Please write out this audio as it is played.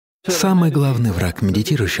Самый главный враг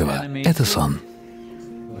медитирующего — это сон.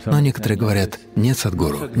 Но некоторые говорят: нет,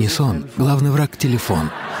 Садгуру, не сон, главный враг —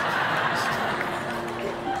 телефон.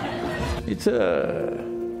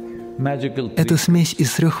 Это смесь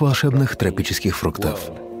из 3 волшебных тропических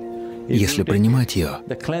фруктов. Если принимать ее,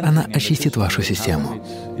 она очистит вашу систему.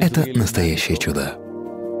 Это настоящее чудо.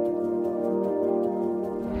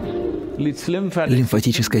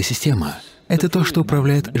 Лимфатическая система — это то, что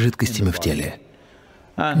управляет жидкостями в теле,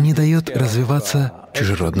 не дает развиваться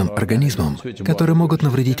чужеродным организмам, которые могут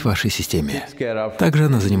навредить вашей системе. Также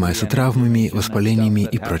она занимается травмами, воспалениями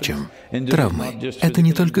и прочим. Травмы — это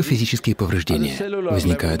не только физические повреждения.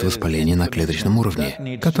 Возникают воспаления на клеточном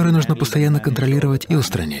уровне, которые нужно постоянно контролировать и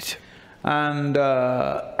устранять.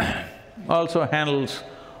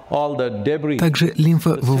 Также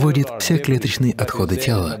лимфа выводит все клеточные отходы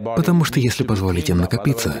тела, потому что если позволить им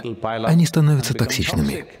накопиться, они становятся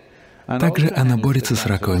токсичными. Также она борется с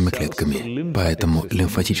раковыми клетками, поэтому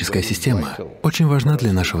лимфатическая система очень важна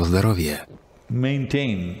для нашего здоровья,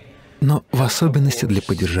 но в особенности для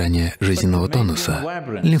поддержания жизненного тонуса.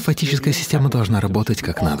 Лимфатическая система должна работать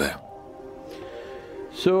как надо.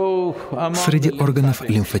 Среди органов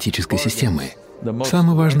лимфатической системы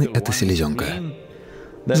самый важный — это селезенка.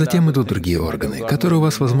 Затем идут другие органы, которые у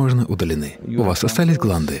вас, возможно, удалены. У вас остались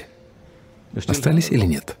гланды? Остались или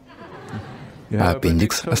нет? А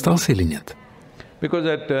аппендикс остался или нет?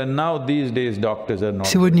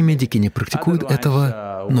 Сегодня медики не практикуют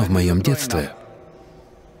этого, но в моем детстве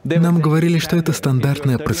нам говорили, что это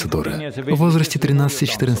стандартная процедура. В возрасте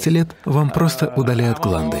 13-14 лет вам просто удаляют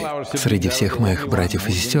гланды. Среди всех моих братьев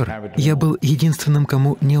и сестер я был единственным,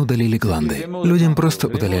 кому не удалили гланды. Людям просто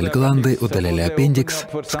удаляли гланды, удаляли аппендикс.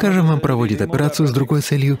 Скажем, вам проводят операцию с другой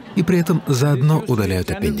целью и при этом заодно удаляют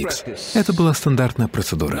аппендикс. Это была стандартная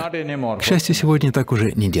процедура. К счастью, сегодня так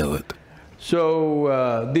уже не делают. Все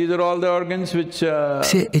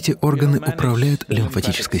эти органы управляют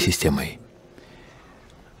лимфатической системой.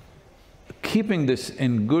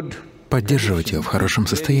 Поддерживать ее в хорошем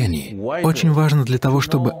состоянии очень важно для того,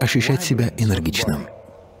 чтобы ощущать себя энергичным.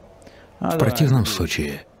 В противном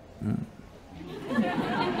случае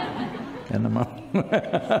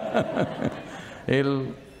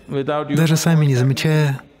даже сами не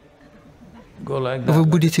замечая, вы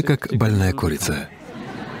будете как больная курица.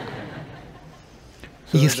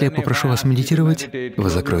 Если я попрошу вас медитировать, вы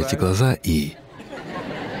закроете глаза и…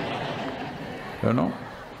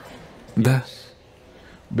 Да.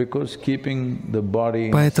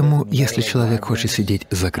 Поэтому, если человек хочет сидеть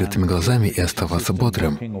с закрытыми глазами и оставаться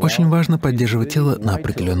бодрым, очень важно поддерживать тело на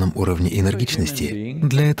определенном уровне энергичности.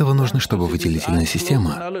 Для этого нужно, чтобы выделительная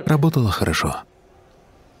система работала хорошо.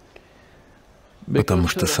 Потому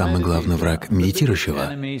что самый главный враг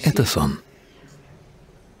медитирующего — это сон.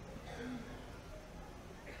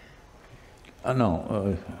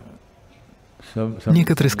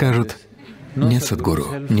 Некоторые скажут: нет,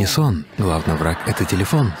 Садгуру, не сон, главный враг — это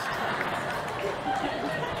телефон.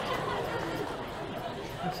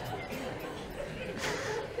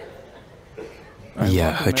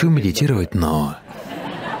 Я хочу медитировать, но…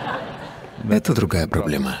 это другая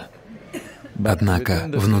проблема. Однако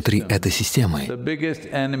внутри этой системы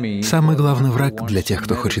самый главный враг для тех,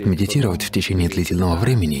 кто хочет медитировать в течение длительного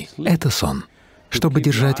времени — это сон. Чтобы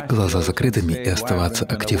держать глаза закрытыми и оставаться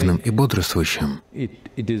активным и бодрствующим,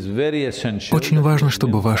 очень важно,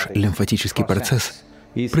 чтобы ваш лимфатический процесс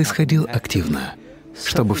происходил активно,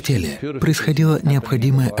 чтобы в теле происходило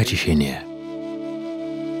необходимое очищение.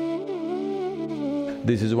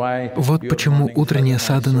 Вот почему утренняя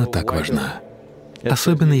садхана так важна.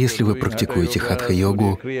 Особенно если вы практикуете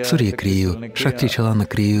хатха-йогу, сурья-крию,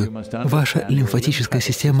 шакти-чалана-крию, ваша лимфатическая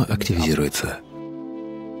система активизируется.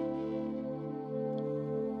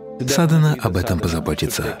 Садхана об этом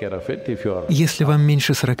позаботится. Если вам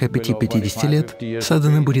меньше 45-50 лет,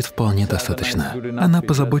 садханы будет вполне достаточно. Она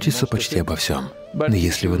позаботится почти обо всем. Но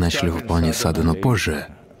если вы начали выполнять садхану позже,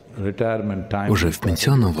 уже в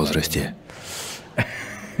пенсионном возрасте,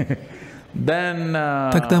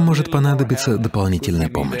 тогда может понадобиться дополнительная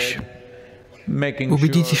помощь.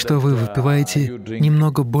 Убедитесь, что вы выпиваете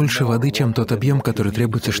немного больше воды, чем тот объем, который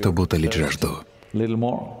требуется, чтобы утолить жажду.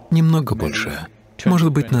 Немного больше.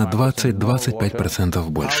 Может быть, на 20–25%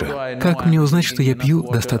 больше. Как мне узнать, что я пью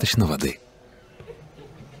достаточно воды?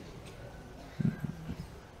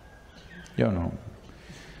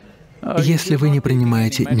 Если вы не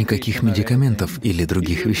принимаете никаких медикаментов или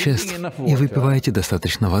других веществ и выпиваете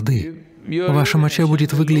достаточно воды, ваша моча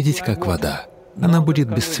будет выглядеть как вода. Она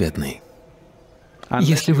будет бесцветной.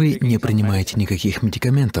 Если вы не принимаете никаких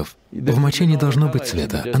медикаментов, в моче не должно быть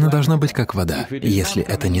цвета, она должна быть как вода. Если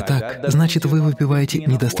это не так, значит, вы выпиваете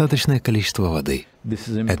недостаточное количество воды.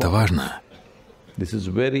 Это важно.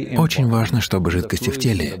 Очень важно, чтобы жидкости в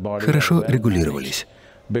теле хорошо регулировались,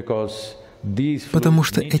 потому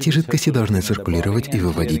что эти жидкости должны циркулировать и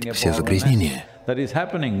выводить все загрязнения.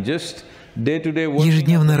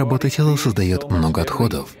 Ежедневная работа тела создает много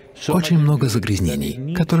отходов, очень много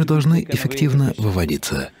загрязнений, которые должны эффективно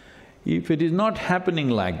выводиться.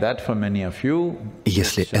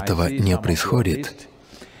 Если этого не происходит,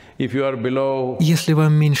 если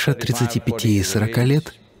вам меньше 35 и 40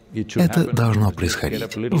 лет, это должно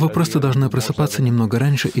происходить. Вы просто должны просыпаться немного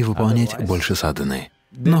раньше и выполнять больше садханы.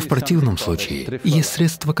 Но в противном случае есть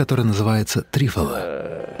средство, которое называется трифала.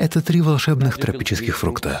 Это 3 волшебных тропических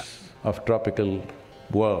фрукта.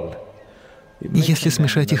 Если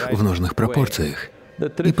смешать их в нужных пропорциях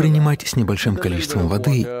и принимать с небольшим количеством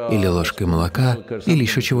воды или ложкой молока, или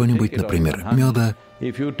еще чего-нибудь, например, меда,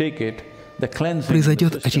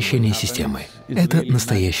 произойдет очищение системы. Это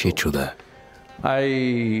настоящее чудо. Я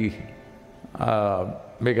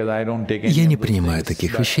не принимаю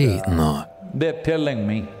таких вещей, но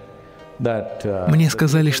мне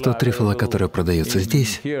сказали, что трифала, которая продается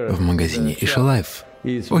здесь, в магазине Ишалайф,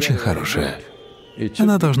 очень хорошая.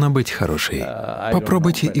 Она должна быть хорошей.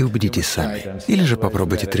 Попробуйте и убедитесь сами. Или же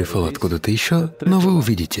попробуйте трифал откуда-то еще, но вы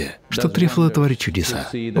увидите, что трифала творит чудеса.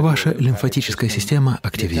 Ваша лимфатическая система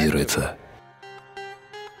активизируется.